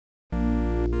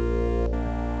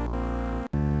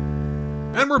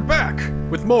And we're back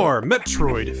with more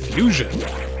Metroid Fusion.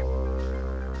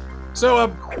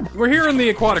 So, we're here in the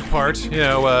aquatic part. You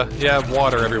know, you have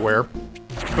water everywhere.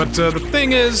 But the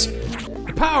thing is,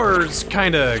 the power's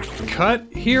kinda cut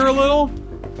here a little.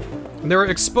 And there are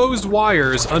exposed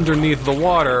wires underneath the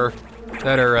water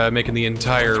that are making the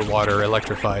entire water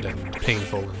electrified and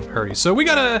painful and hurry. So we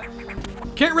gotta...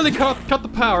 Can't really cut the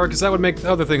power, because that would make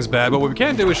other things bad, but what we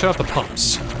can do is shut off the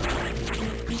pumps.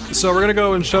 So we're gonna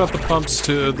go and shut off the pumps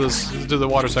to the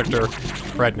water sector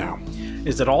right now.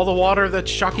 Is it all the water that's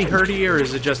shocky hurdy, or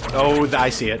is it just... Oh, I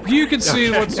see it. You can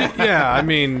see what's... Yeah, I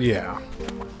mean, yeah.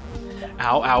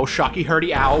 Ow, ow, shocky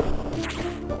hurdy, ow.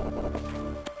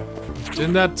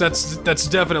 And that's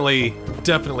definitely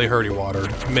hurdy water.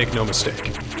 Make no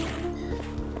mistake.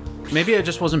 Maybe I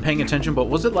just wasn't paying attention, but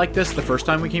was it like this the first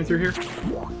time we came through here?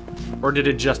 Or did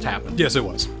it just happen? Yes, it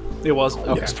was. It was?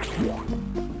 Okay. Yes.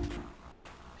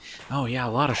 Oh yeah, a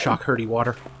lot of shock hurdy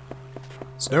water.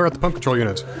 So now we're at the pump control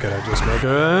unit. Can I just make it...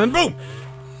 And boom!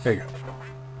 There you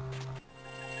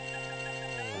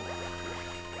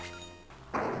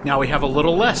go. Now we have a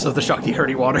little less of the shocky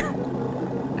hurdy water.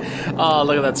 Oh,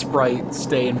 look at that sprite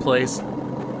stay in place.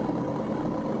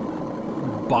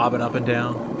 Bobbing up and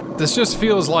down. This just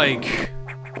feels like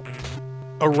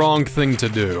a wrong thing to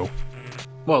do.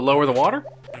 What, lower the water?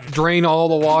 Drain all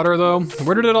the water, though?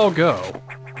 Where did it all go?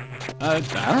 I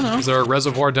don't know. Is there a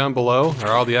reservoir down below?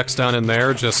 Are all the X down in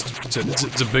there just...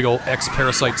 It's a big old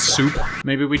X-parasite soup?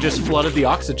 Maybe we just flooded the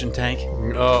oxygen tank.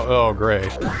 Oh,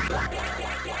 great.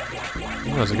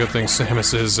 Well, it's a good thing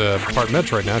Samus is part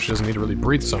Metroid now. She doesn't need to really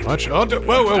breathe so much. Oh,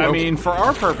 whoa. I mean, for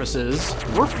our purposes,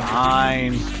 we're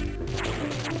fine.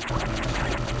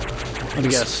 Let me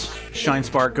guess. Shine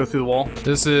Spark, go through the wall.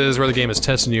 This is where the game is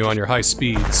testing you on your high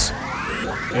speeds.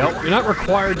 Yep. You're not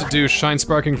required to do Shine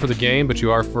Sparking for the game, but you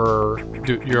are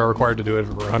required to do it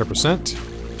for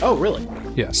 100%. Oh, really?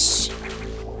 Yes.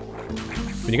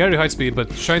 I mean, you gotta do high speed,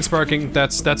 but Shine Sparking,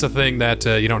 that's a thing that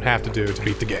you don't have to do to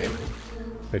beat the game.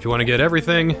 If you want to get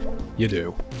everything, you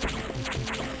do.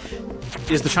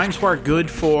 Is the Shine Spark good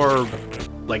for,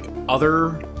 like,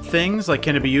 other things? Like,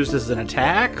 can it be used as an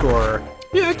attack, or...?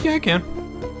 Yeah, it can. I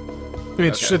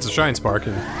mean, it's a Shine Spark,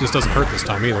 and it just doesn't hurt this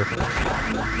time, either.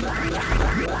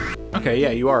 Okay,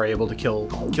 yeah, you are able to kill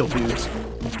dudes.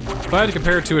 If I had to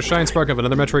compare it to a Shine Spark of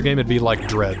another Metroid game, it'd be like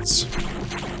Dreads.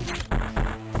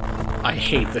 I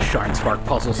hate the Shine Spark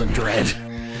puzzles in Dread.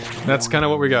 That's kind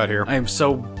of what we got here. I am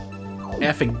so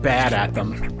effing bad at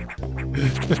them.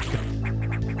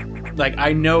 Like,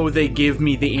 I know they give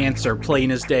me the answer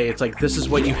plain as day. It's like, this is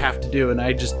what you have to do, and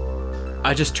I just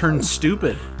turn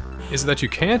stupid. Is it that you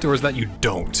can't, or is it that you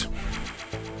don't?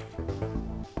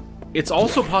 It's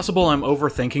also possible I'm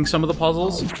overthinking some of the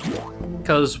puzzles,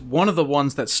 because one of the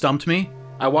ones that stumped me,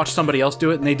 I watched somebody else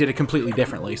do it, and they did it completely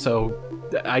differently, so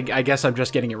I guess I'm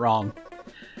just getting it wrong.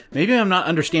 Maybe I'm not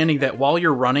understanding that while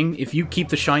you're running, if you keep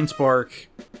the Shine Spark,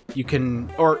 you can...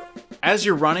 Or, as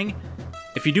you're running,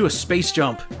 if you do a space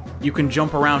jump, you can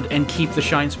jump around and keep the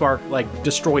Shine Spark, like,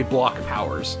 destroy block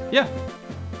powers. Yeah.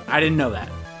 I didn't know that.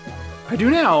 I do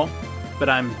now, but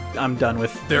I'm done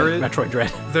with Metroid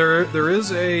Dread. There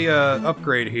is a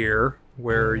upgrade here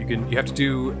where you have to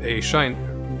do a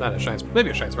maybe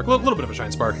a Shine Spark, a little bit of a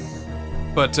Shine Spark,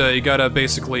 but you gotta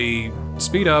basically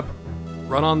speed up,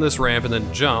 run on this ramp, and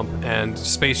then jump and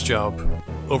space jump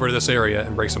over to this area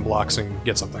and break some blocks and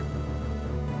get something.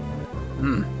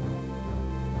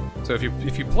 So if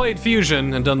you played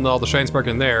Fusion and done all the Shine Spark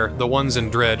in there, the ones in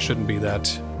Dread shouldn't be that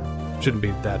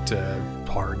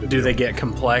hard to do. Do they get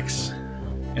complex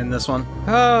in this one?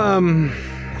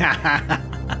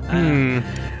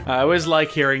 I always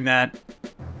like hearing that,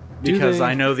 because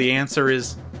I know the answer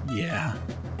is yeah.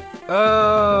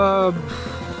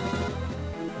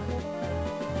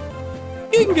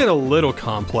 It can get a little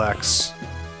complex.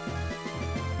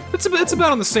 It's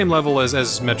about on the same level as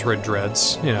Metroid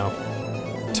Dreads, you know.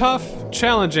 Tough,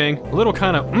 challenging, a little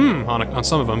kind of on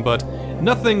some of them, but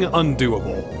nothing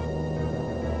undoable.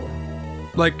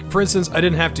 Like, for instance, I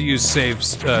didn't have to use save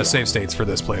states for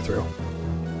this playthrough.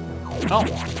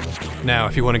 Oh. Now,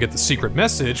 if you want to get the secret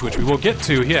message, which we will get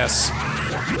to, yes,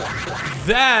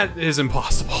 that is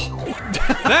impossible.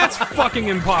 That's fucking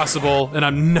impossible, and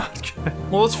I'm not gonna...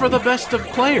 Well, it's for the best of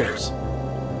players.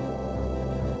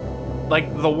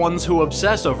 Like, the ones who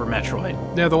obsess over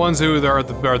Metroid. Yeah, the ones who are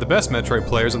the best Metroid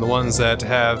players, and the ones that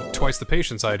have twice the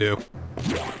patience I do.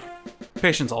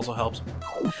 Patience also helps.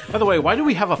 By the way, why do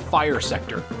we have a fire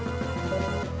sector?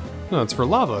 No, it's for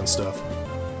lava and stuff.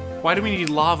 Why do we need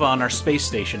lava on our space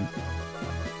station?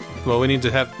 Well, we need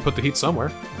to put the heat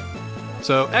somewhere.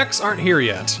 So, X aren't here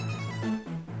yet.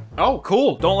 Oh,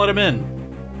 cool. Don't let him in.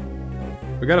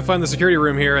 We gotta find the security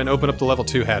room here and open up the level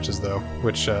 2 hatches, though.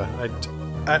 Which, I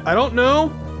don't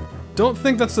know. Don't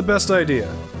think that's the best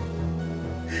idea.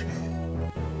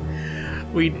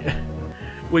 We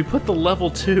put the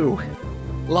level 2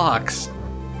 locks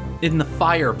in the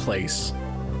fireplace.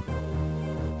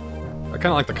 I kind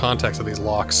of like the context of these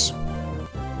locks.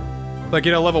 Like,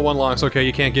 you know, level 1 locks, okay,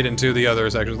 you can't get into the other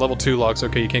sections. Level 2 locks,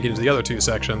 okay, you can't get into the other 2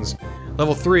 sections.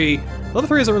 Level 3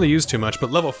 isn't really used too much,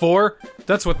 but level 4,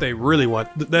 that's what they really want.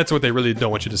 That's what they really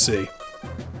don't want you to see.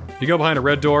 You go behind a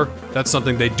red door, that's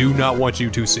something they do not want you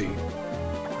to see.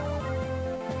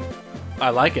 I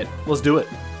like it. Let's do it.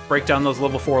 Break down those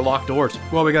level 4 locked doors.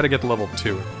 Well, we gotta get to level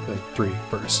 2 and 3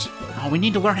 first. Oh, we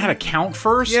need to learn how to count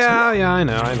first? Yeah, I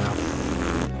know.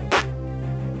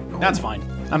 That's fine.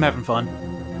 I'm having fun.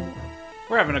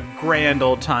 We're having a grand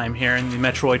old time here in the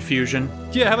Metroid Fusion.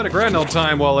 Yeah, having a grand old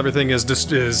time while everything is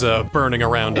burning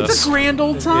around us. It's a grand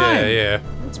old time! Yeah.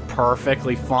 It's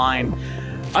perfectly fine.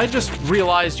 I just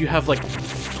realized you have like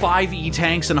 5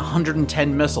 E-tanks and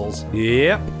 110 missiles.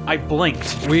 Yep. I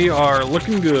blinked. We are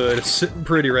looking good, sitting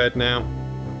pretty right now.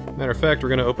 Matter of fact, we're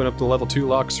gonna open up the level 2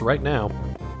 locks right now.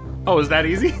 Oh, is that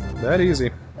easy? That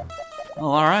easy. Oh,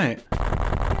 alright.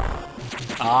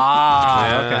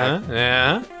 Ah, okay.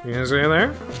 Yeah. You can see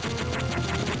there?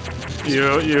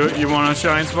 You want a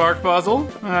shine spark puzzle?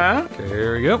 Huh? Okay,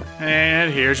 here we go.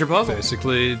 And here's your puzzle.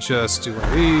 Basically, just do one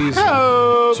of these.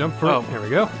 Oh. Jump for it. There we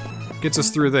go. Gets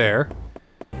us through there.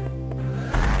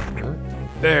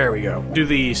 There we go. Do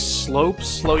the slopes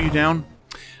slow you down?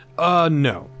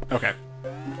 No. Okay.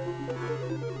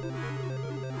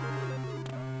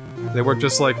 They work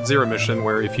just like Zero Mission,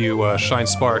 where if you shine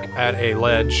spark at a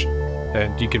ledge,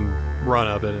 and you can run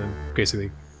up it and basically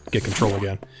get control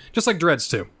again. Just like Dreads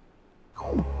too.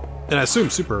 And I assume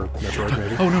Super Metroid,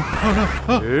 maybe. Oh no, oh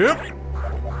no, oh.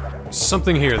 Yep.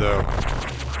 Something here, though.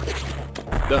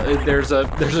 There's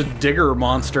a digger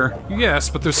monster. Yes,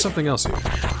 but there's something else here.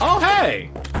 Oh hey!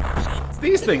 It's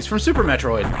these things from Super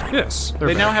Metroid. Yes,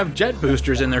 They now have jet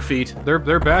boosters in their feet. They're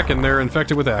back and they're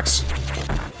infected with X.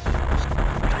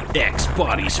 X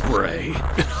body spray.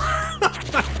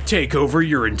 Take over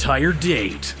your entire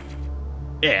date.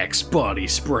 X body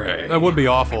spray. That would be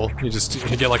awful. You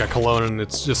get like a cologne and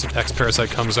it's just an X parasite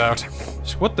comes out.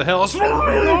 What the hell?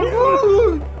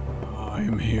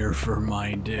 I'm here for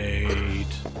my date.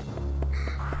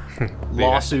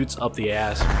 Lawsuits up the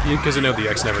ass. Because you know the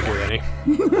X never get any.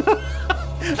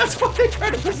 That's why they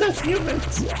try to possess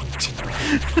humans.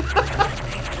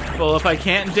 Well, if I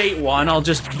can't date one, I'll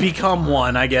just become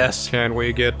one, I guess. Can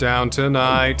we get down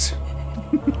tonight?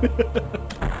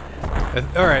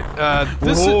 Alright,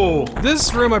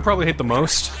 this room I probably hate the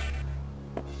most.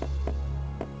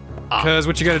 Because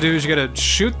what you gotta do is you gotta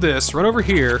shoot this, run over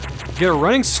here, get a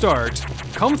running start,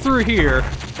 come through here,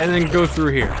 and then go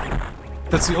through here.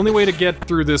 That's the only way to get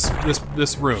through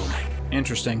this room.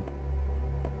 Interesting.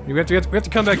 We have to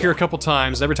come back here a couple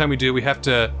times. Every time we do, we have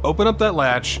to open up that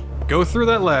latch, go through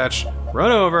that latch,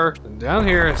 run over, and down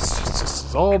here,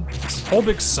 it's all this whole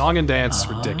big song and dance.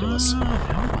 It's ridiculous.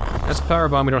 That's a power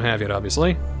bomb we don't have yet,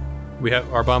 obviously.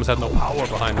 Our bombs have no power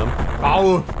behind them.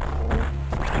 Power!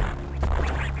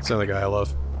 It's the other guy I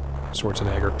love.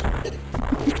 Schwarzenegger.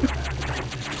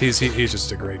 He's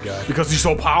just a great guy. Because he's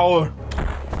so power.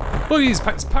 Well, he's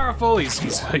powerful,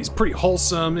 he's pretty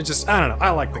wholesome, it's just, I don't know,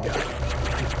 I like the guy.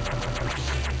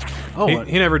 Oh,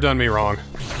 he never done me wrong.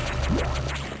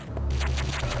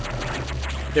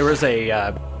 There was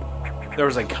a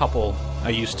couple I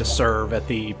used to serve at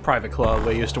the private club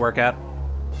I used to work at.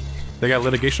 They got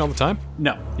litigation all the time?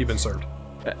 No. You've been served.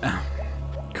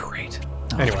 Great.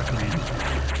 Anyway.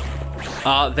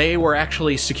 They were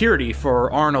actually security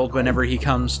for Arnold whenever he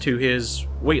comes to his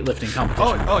weightlifting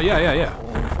competition. Oh yeah.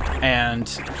 And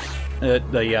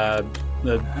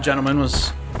the gentleman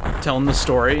was telling the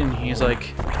story, and he's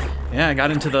like, "Yeah, I got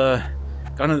into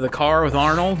the car with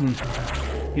Arnold, and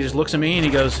he just looks at me and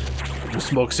he goes, 'You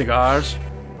smoke cigars?'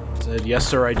 I said, 'Yes,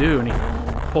 sir, I do.' And he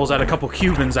pulls out a couple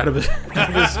Cubans out of his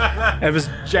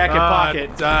jacket pocket.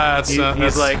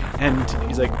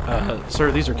 He's like,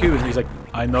 sir, these are Cubans. And he's like,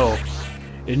 I know.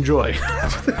 Enjoy.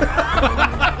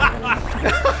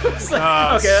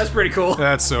 Like, okay, that's pretty cool.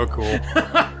 That's so cool.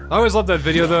 I always loved that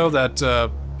video, though, that,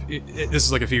 this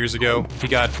is like a few years ago. He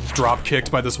got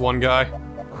drop-kicked by this one guy.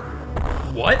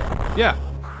 What? Yeah.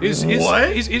 He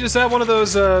just had one of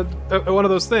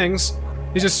those things.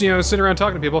 He's just, sitting around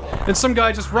talking to people, and some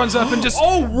guy just runs up and just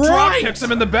drop kicks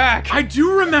him in the back. I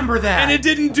do remember that. And it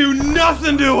didn't do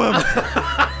nothing to him.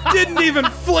 Didn't even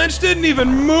flinch, didn't even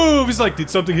move. He's like, did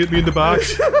something hit me in the back?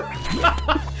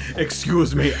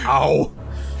 Excuse me, ow.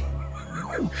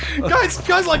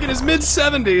 Guy's like in his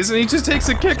mid-70s, and he just takes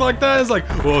a kick like that. It's like,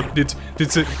 oh,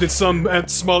 did some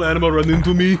small animal run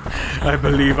into me? I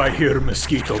believe I hear a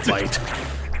mosquito bite.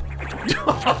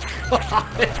 Oh,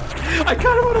 God. I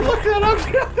kind of want to look that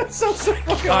up. That sounds so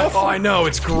fucking awesome. Oh, I know,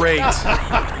 it's great.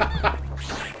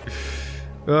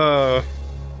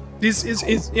 He's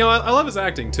you know, I love his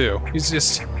acting too. He's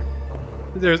just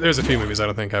there's a few movies I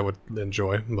don't think I would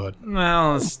enjoy, but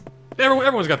Well,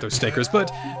 everyone's got their stickers.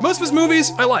 But most of his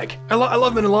movies I like. I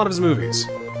love him in a lot of his movies.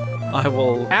 I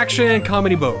will Action and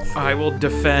comedy both. I will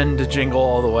defend Jingle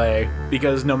all the way,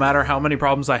 because no matter how many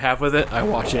problems I have with it, I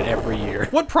watch it every year.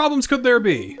 What problems could there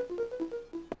be?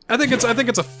 I think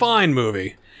it's a fine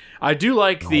movie. I do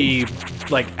like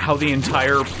how the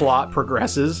entire plot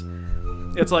progresses.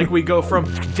 It's like we go from,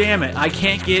 damn it, I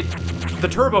can't get the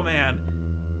Turbo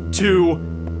Man, to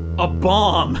a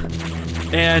bomb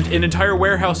and an entire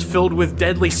warehouse filled with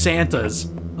deadly Santas.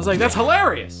 I was like, that's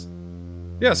hilarious.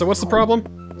 Yeah, so what's the problem?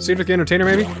 Cedric the Entertainer,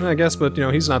 maybe? I guess, but, you know,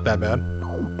 he's not that bad.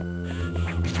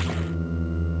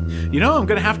 You know, I'm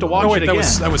gonna have to watch it again.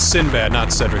 That was Sinbad,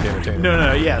 not Cedric the Entertainer.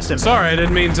 No, yeah, Sinbad. Sorry, I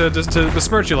didn't mean to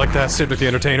besmirch you like that, Cedric the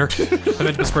Entertainer. I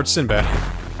meant to besmirch Sinbad.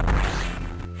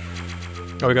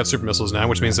 Oh, we got super missiles now,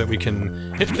 which means that we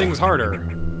can hit things harder.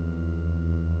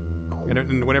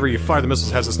 And whenever you fire the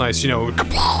missiles, it has this nice, you know,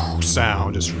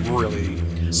 sound, just really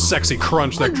sexy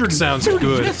crunch that sounds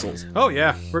good. Missiles. Oh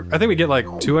yeah, I think we get like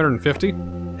 250.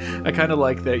 I kind of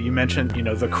like that you mentioned, you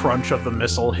know, the crunch of the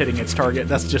missile hitting its target.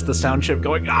 That's just the sound chip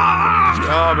going,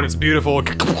 ah! Oh, but it's beautiful.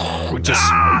 It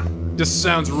just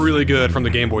sounds really good from the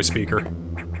Game Boy speaker.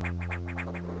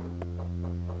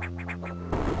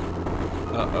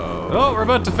 Uh-oh. Oh, we're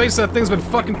about to face that thing's been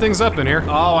fucking things up in here.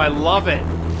 Oh, I love it.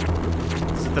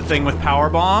 Is it the thing with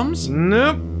power bombs?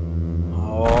 Nope.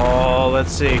 Oh,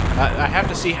 let's see. I have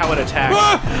to see how it attacks.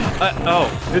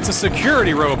 Oh, it's a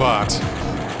security robot.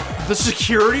 The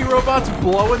security robot's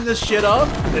blowing this shit up?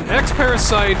 An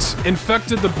X-parasite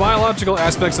infected the biological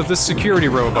aspects of this security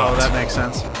robot. Oh, that makes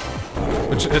sense.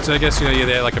 Which, I guess, you know,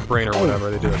 they have like a brain or whatever,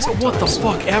 they do it sometimes. What the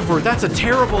fuck ever? That's a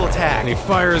terrible attack. And he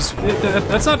fires...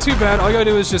 that's not too bad, all you gotta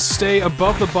do is just stay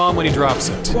above the bomb when he drops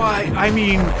it. Why? I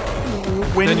mean,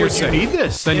 when would you need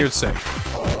this? Then you're safe.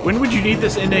 When would you need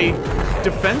this in a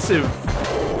defensive,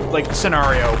 like,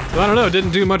 scenario? I don't know, it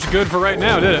didn't do much good for right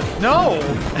now, did it? No!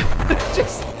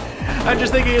 I'm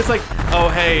just thinking it's like, oh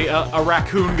hey, a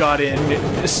raccoon got in,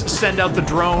 send out the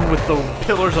drone with the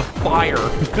pillars of fire.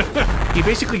 He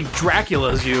basically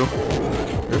Dracula's you.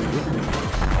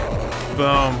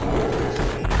 Boom.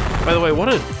 By the way,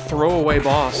 what a throwaway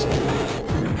boss.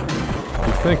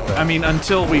 You think that? I mean,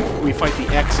 until we fight the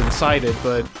X inside it,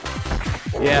 but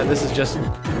yeah, this is just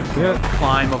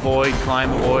climb, avoid, climb,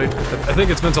 avoid. I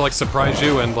think it's meant to like surprise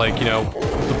you and like, you know,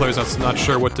 the player's not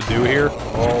sure what to do here.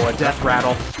 Oh, a death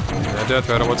rattle. Yeah, death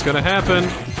rattle, what's gonna happen?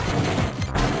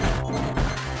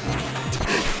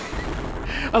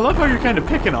 I love how you're kind of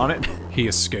picking on it. He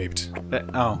escaped.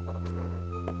 Oh.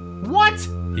 What?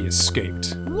 He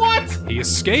escaped. What? He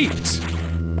escaped!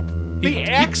 The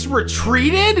X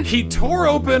retreated? He tore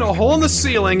open a hole in the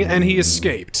ceiling and he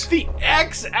escaped. The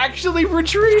X actually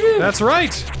retreated? That's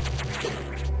right!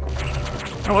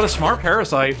 Oh, what a smart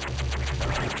parasite.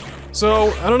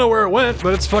 So, I don't know where it went,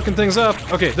 but it's fucking things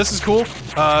up. Okay, this is cool.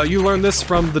 You learned this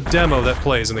from the demo that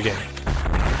plays in the game.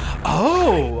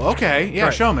 Oh, okay. Yeah,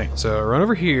 right. Show me. So, run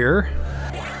over here.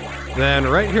 Then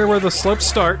right here where the slope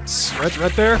starts,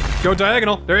 right there, go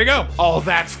diagonal. There you go. Oh,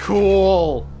 that's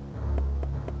cool.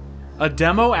 A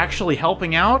demo actually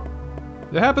helping out?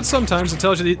 It happens sometimes. It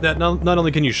tells you that not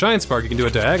only can you shine spark, you can do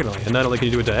it diagonally. And not only can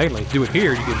you do it diagonally, do it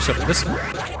here, you can do something this way.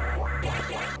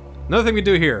 Another thing we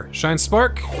do here, shine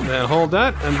spark, then hold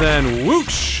that, and then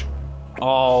whoosh!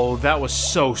 Oh, that was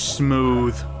so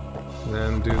smooth.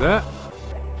 Then do that.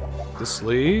 This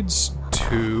leads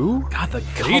to... God, the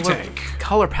E-tank.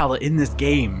 color palette in this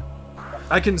game.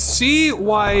 I can see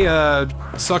why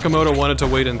Sakamoto wanted to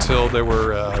wait until there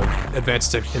were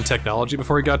advances in technology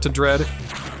before he got to Dread.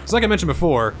 Because like I mentioned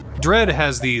before, Dread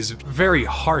has these very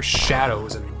harsh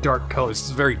shadows and dark colors.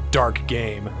 It's a very dark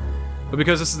game. But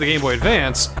because this is the Game Boy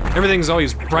Advance, everything's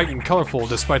always bright and colorful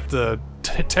despite the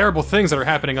terrible things that are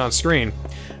happening on screen.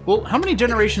 Well, how many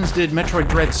generations did Metroid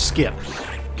Dread skip?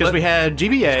 Because we had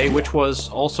GBA, which was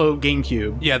also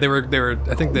GameCube. Yeah, they were.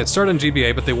 I think they had started on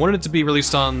GBA, but they wanted it to be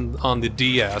released on the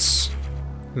DS,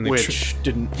 which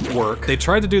didn't work. They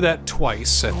tried to do that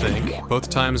twice, I think. Both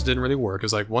times didn't really work. It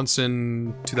was like once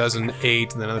in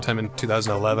 2008, and then another time in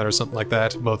 2011 or something like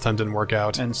that. Both times didn't work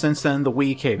out. And since then, the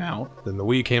Wii came out. Then the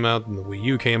Wii came out, and the Wii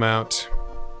U came out.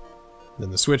 Then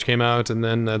the Switch came out, and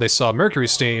then they saw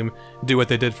Mercury's Steam do what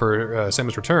they did for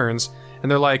Samus Returns,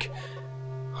 and they're like,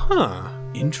 huh.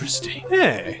 Interesting.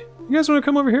 Hey, you guys want to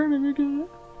come over here? Maybe we can...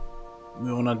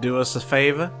 You wanna do us a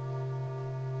favor?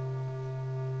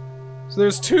 So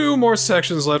there's 2 more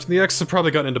sections left, and the X have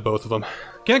probably gotten into both of them.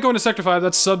 Can't go into Sector 5,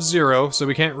 that's Sub-Zero, so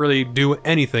we can't really do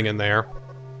anything in there.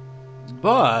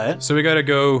 But... So we gotta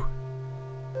go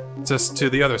just to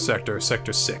the other sector,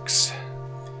 Sector 6.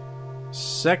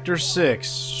 Sector 6.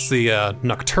 It's the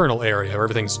nocturnal area where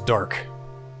everything's dark.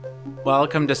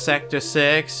 Welcome to Sector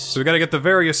 6. So we gotta get the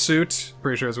Various suit,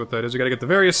 pretty sure that's what that is, we gotta get the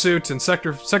Various suit in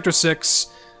Sector 6,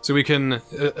 so we can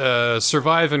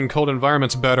survive in cold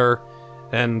environments better,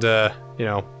 and, you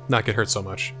know, not get hurt so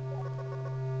much.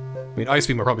 I mean, Ice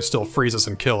Beam will probably still freeze us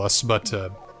and kill us, but,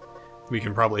 we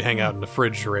can probably hang out in the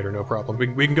refrigerator, no problem.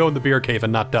 We can go in the beer cave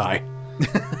and not die.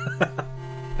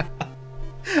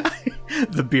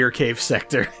 The beer cave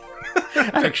sector.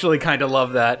 I actually kind of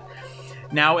love that.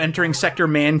 Now entering Sector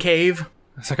Man Cave.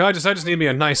 It's like, I just need me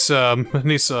a nice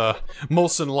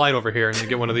Molson Light over here, and you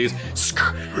get one of these.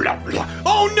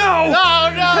 Oh no!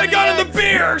 Oh no! They got in the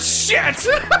beer! Shit!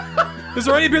 Is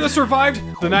there any beer that survived?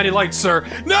 The Natty Light, sir.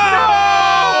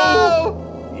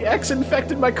 No! The X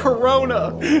infected my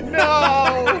corona.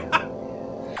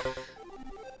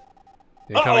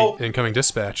 No! Incoming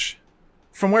dispatch.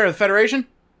 From where? The Federation?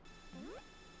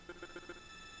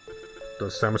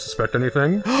 Does Samus suspect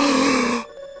anything?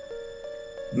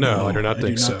 No, I do not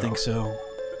think so. I do not think so.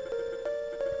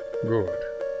 Good.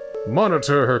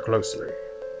 Monitor her closely.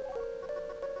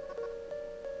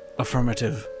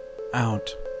 Affirmative.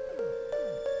 Out.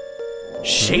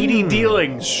 Shady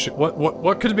dealings.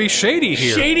 What could be shady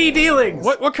here? Shady dealings.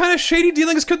 What kind of shady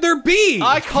dealings could there be?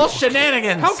 I call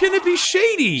shenanigans. How can it be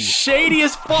shady? Shady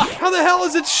as fuck. How the hell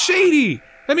is it shady?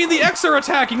 I mean, the X are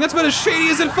attacking. That's about as shady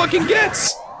as it fucking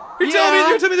gets. You're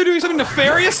telling me they're doing something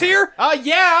nefarious here?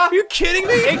 Yeah. Are you kidding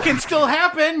me? It can still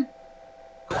happen.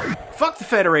 Fuck the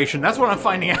Federation. That's what I'm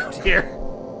finding out here.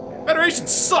 Federation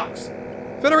sucks.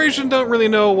 Federation don't really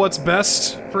know what's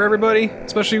best for everybody,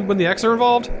 especially when the X are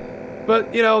involved.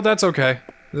 But, you know, that's okay.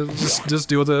 Just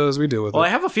deal with it as we deal with it. Well, I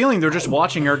have a feeling they're just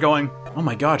watching her going, oh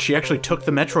my god, she actually took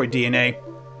the Metroid DNA,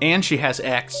 and she has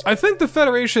X. I think the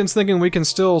Federation's thinking we can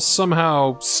still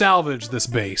somehow salvage this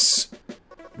base.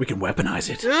 We can weaponize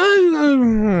it.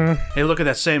 Hey, look at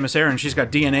that Samus Aran. She's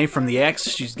got DNA from the X.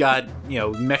 She's got, you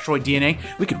know, Metroid DNA.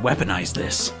 We could weaponize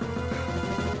this.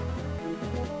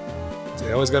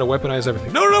 They always gotta weaponize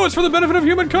everything. No, it's for the benefit of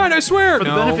humankind, I swear! For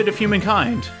the benefit of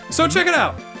humankind. So check it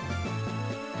out.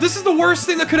 This is the worst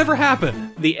thing that could ever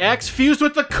happen. The X fused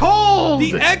with the cold!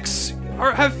 The X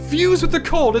have fused with the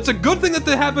cold. It's a good thing that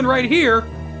they happened right here,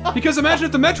 because imagine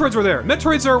if the Metroids were there.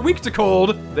 Metroids are weak to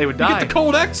cold. They would die. You get the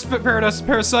cold X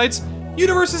parasites,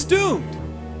 universe is doomed.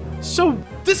 So,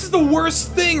 this is the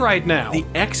worst thing right now. The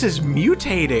X is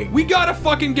mutating. We gotta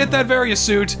fucking get that Various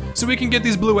suit so we can get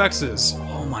these blue X's.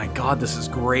 Oh my god, this is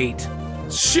great.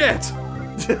 Shit!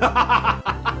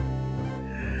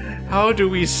 How do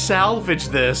we salvage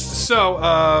this? So,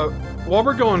 while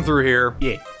we're going through here,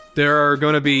 there are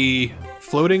gonna be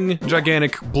floating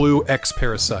gigantic blue X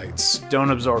parasites.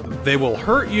 Don't absorb them. They will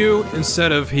hurt you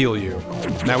instead of heal you.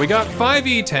 Now, we got 5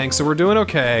 E-tanks, so we're doing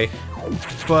okay,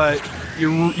 but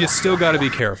you still gotta be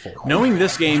careful. Knowing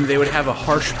this game, they would have a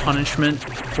harsh punishment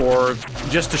for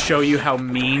just to show you how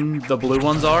mean the blue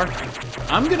ones are.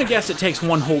 I'm gonna guess it takes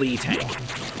 1 whole E-tank.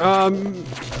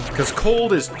 Because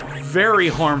cold is very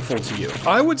harmful to you.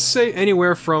 I would say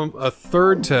anywhere from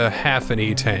 1/3 to half an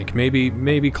E-tank,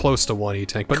 maybe close to 1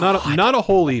 E-tank, but not a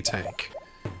whole E-tank.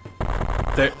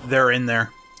 They're in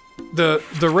there. The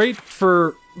rate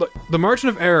for the margin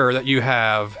of error that you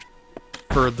have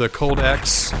for the cold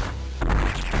X,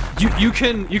 you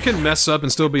can mess up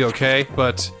and still be okay,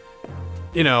 but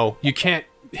you know you can't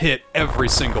hit every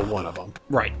single one of them.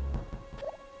 Right.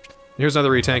 Here's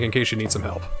another E-tank in case you need some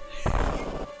help.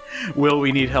 Will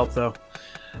we need help, though?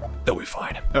 They'll be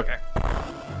fine. Okay.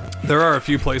 There are a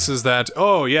few places that,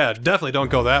 oh yeah, definitely don't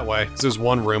go that way. 'Cause there's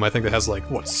one room, I think, that has like,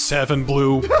 what, 7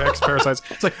 blue X parasites?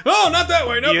 It's like, oh, not that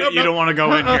way, nope, You don't want to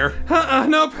go in here.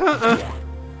 Nope,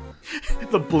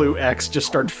 The blue X just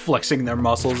starts flexing their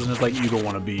muscles and is like, you don't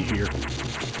want to be here.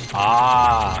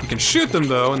 Ah. You can shoot them,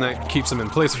 though, and that keeps them in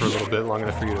place for a little bit, long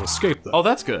enough for you to escape them. Oh,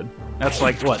 that's good. That's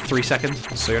like, what, 3 seconds?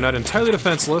 So you're not entirely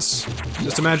defenseless.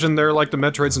 Just imagine they're like the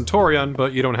Metroids in Torion,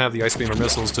 but you don't have the Ice Beam or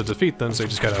missiles to defeat them, so you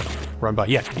just gotta run by.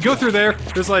 Yeah, you go through there,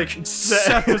 there's like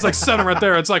 7 right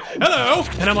there. It's like, hello!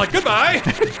 And I'm like, goodbye!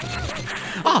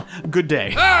 Ah, good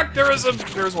day. Ah, there's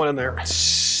one in there.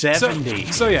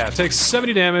 70. So yeah, it takes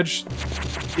 70 damage.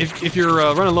 if you're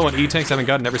running low on E-tanks, haven't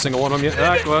gotten every single one of them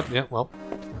yet. Well.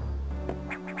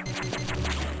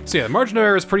 So yeah, the margin of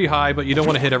error is pretty high, but you don't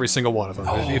want to hit every single one of them.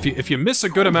 If you miss a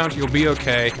good amount, you'll be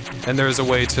okay, and there's a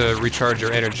way to recharge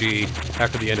your energy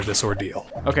after the end of this ordeal.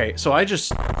 Okay, so I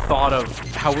just thought of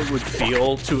how it would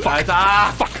feel to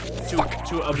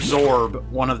to absorb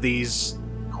one of these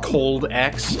cold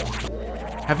X.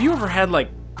 Have you ever had like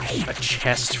a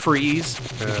chest freeze?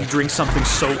 If you drink something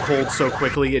so cold so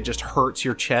quickly, it just hurts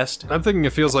your chest. I'm thinking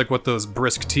it feels like what those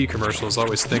brisk tea commercials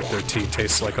always think their tea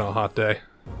tastes like on a hot day.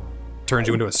 Turns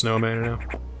you into a snowman, you know?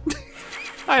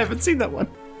 I haven't seen that one.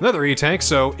 Another E-tank,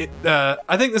 so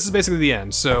I think this is basically the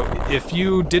end. So if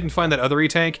you didn't find that other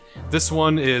E-tank, this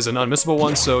one is an unmissable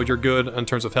one, so you're good in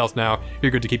terms of health now.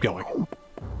 You're good to keep going.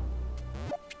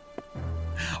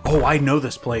 Oh, I know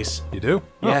this place. You do?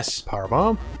 Yes. Power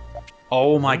bomb.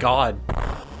 Oh my god.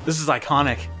 This is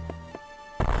iconic.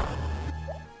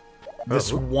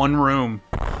 This one room.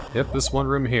 Yep, this one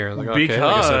room here. Like, okay, Because...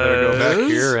 I guess I better go back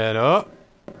here and up.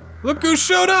 Look who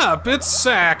showed up! It's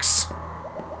Sax!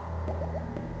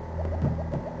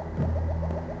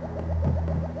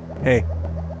 Hey,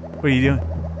 what are you doing?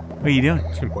 What are you doing?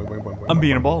 I'm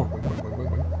being a ball.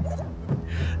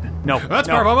 No. That's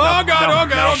no, power bomb! Oh god, no, oh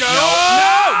god, oh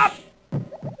god!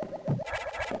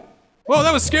 Whoa,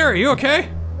 that was scary. You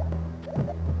okay?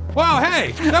 Wow,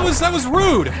 hey! That was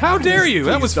rude! How dare you?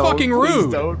 That was fucking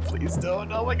rude! Please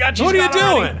don't. Oh my god, What are you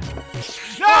doing?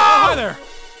 No! Oh, hi there!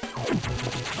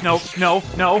 No.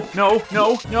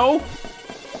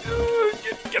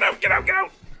 Get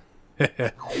out.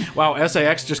 Wow,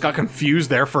 SAX just got confused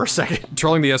there for a second.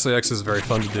 Trolling the SAX is very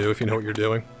fun to do if you know what you're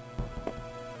doing.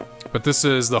 But this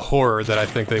is the horror that I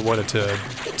think they wanted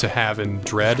to have in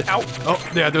Dread. Ow.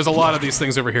 Oh, yeah, there's a lot of these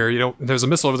things over here. You don't. There's a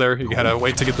missile over there. You gotta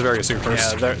wait to get the various suit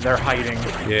first. Yeah, they're hiding.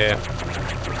 Yeah.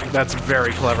 That's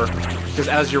very clever. Because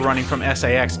as you're running from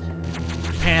SAX,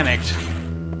 panicked,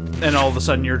 and all of a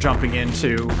sudden you're jumping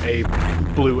into a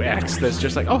blue X that's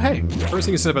just like, oh hey. First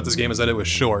thing you said about this game is that it was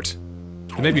short.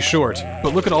 It may be short,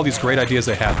 but look at all these great ideas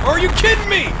they have. Are you kidding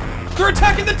me? They're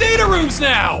attacking the data rooms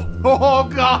now! Oh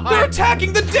god! They're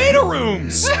attacking the data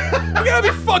rooms! You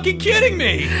gotta be fucking kidding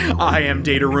me! I am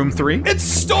Data Room 3. It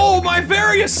stole my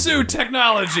various suit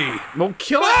technology! Well,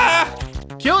 kill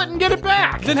it! Kill it and get it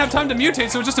back! Didn't have time to mutate,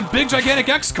 so it was just a big gigantic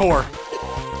X-core.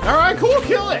 Alright, cool,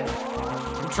 kill it!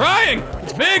 I'm trying!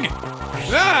 It's big!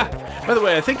 Ah! By the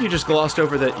way, I think you just glossed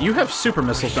over that you have super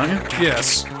missiles, don't you?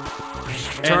 Yes.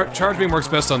 Charge beam works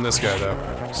best on this guy, though.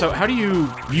 So how do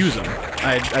you use them?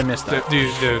 I missed that.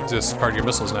 They're just part of your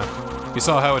missiles now. You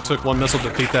saw how it took one missile to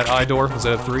defeat that eye door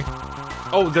instead of 3?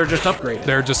 Oh, they're just upgraded.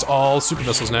 They're just all super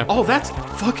missiles now. Oh, that's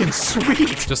fucking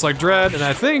sweet! Just like Dread, and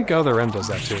I think Other M does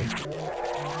that too.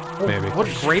 Maybe. What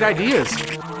great ideas!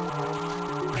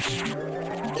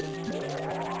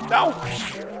 No!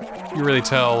 You really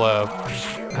tell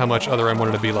how much Other M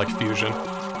wanted to be like Fusion.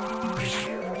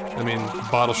 I mean,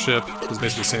 Bottle Ship is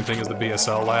basically the same thing as the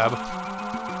BSL lab,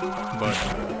 but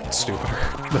it's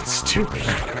stupider. That's stupid.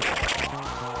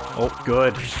 Oh,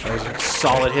 good. That was a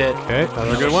solid hit. Okay,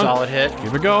 another good one. Solid hit.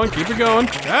 Keep it going, keep it going.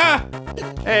 Ah!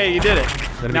 Hey, you did it.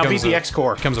 Then it Now beat becomes the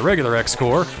X-Core. Becomes a regular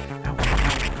X-Core.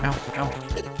 Ow.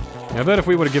 I bet if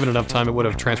we would have given it enough time, it would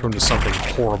have transformed into something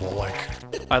horrible, like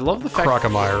I love the fact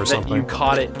Crocomire or that something. you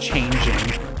caught it changing.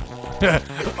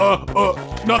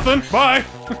 Nothing. Bye.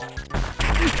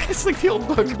 It's like the old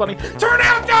Bugs Bunny. Turn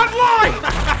out that light!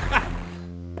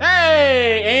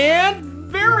 Hey, and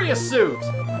various suit.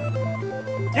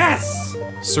 Yes!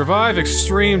 Survive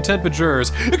extreme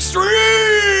temperatures.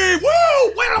 Extreme!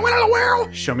 Woo! Wow!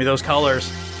 Show me those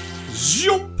colors.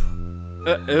 Zoop!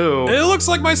 Ew. It looks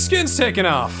like my skin's taken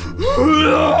off.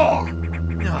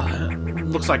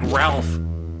 Looks like Ralph.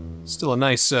 Still a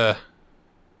nice,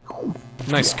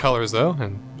 nice colors though,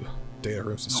 and data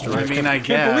room's destroyed. I mean, I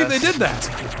can't believe they did that.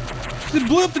 They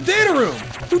blew up the data room.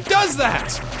 Who does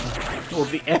that? Well,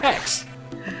 the X.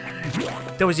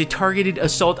 That was a targeted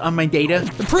assault on my data.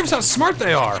 It proves how smart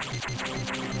they are.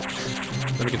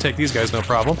 Then we can take these guys, no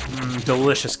problem.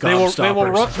 Delicious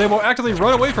gobstoppers. They will actively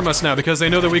run away from us now because they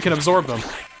know that we can absorb them.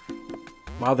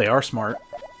 Wow, they are smart.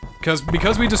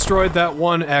 Because we destroyed that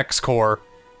one X core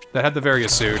that had the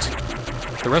various suit,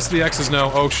 the rest of the X's know,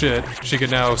 oh shit, she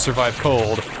could now survive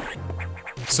cold.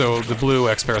 So the blue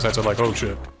X parasites are like, oh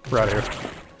shit, we're out of here.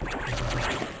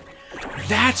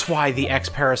 That's why the X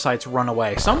parasites run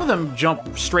away. Some of them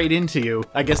jump straight into you.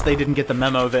 I guess they didn't get the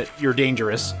memo that you're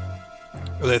dangerous.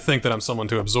 Or they think that I'm someone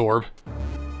to absorb.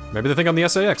 Maybe they think I'm the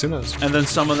SAX, who knows? And then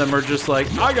some of them are just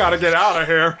like, I gotta get out of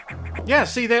here. Yeah,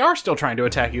 see, they are still trying to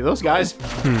attack you. Those guys.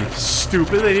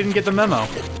 Stupid, they didn't get the memo.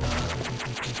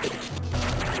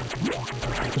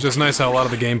 It's just nice how a lot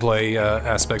of the gameplay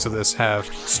aspects of this have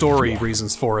story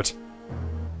reasons for it.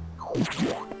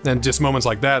 And just moments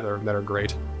like that are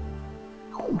great.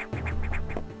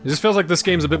 It just feels like this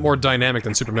game's a bit more dynamic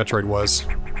than Super Metroid was.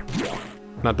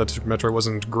 Not that Super Metroid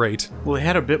wasn't great. Well, they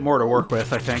had a bit more to work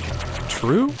with, I think.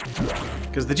 True?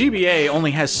 Because the GBA only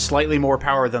has slightly more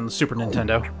power than the Super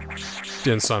Nintendo.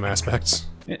 In some aspects.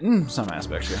 In some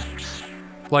aspects, yeah.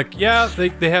 Like, yeah,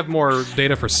 they have more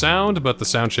data for sound, but the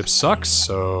sound chip sucks,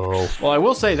 so... Well, I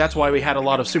will say that's why we had a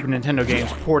lot of Super Nintendo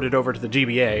games ported over to the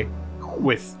GBA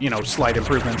with, you know, slight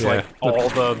improvements, like all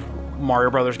the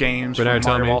Mario Brothers games, but now you're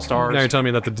telling Mario me, All-Stars. Now you're telling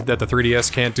me that the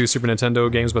 3DS can't do Super Nintendo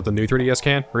games, but the new 3DS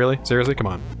can? Really? Seriously? Come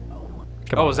on.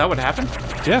 Oh, is that what happened?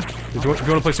 Yeah. If you want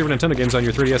to play Super Nintendo games on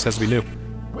your 3DS, it has to be new.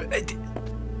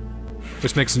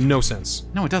 Which makes no sense.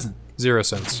 No, it doesn't. 0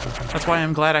 sense. That's why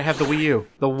I'm glad I have the Wii U.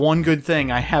 The one good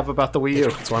thing I have about the Wii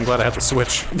U. That's why I'm glad I have the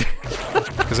Switch.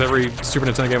 Because every Super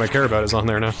Nintendo game I care about is on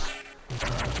there now.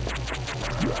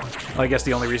 I guess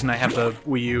the only reason I have the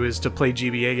Wii U is to play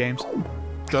GBA games.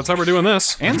 That's how we're doing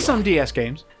this. And some DS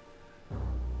games.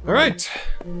 Alright.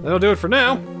 That'll do it for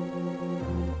now.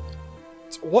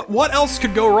 What else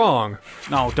could go wrong?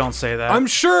 No, don't say that. I'm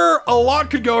sure a lot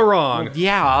could go wrong.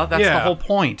 Yeah, that's the whole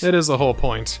point. It is the whole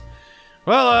point.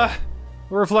 Well,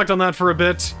 we'll reflect on that for a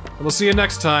bit, and we'll see you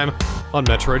next time on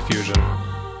Metroid Fusion.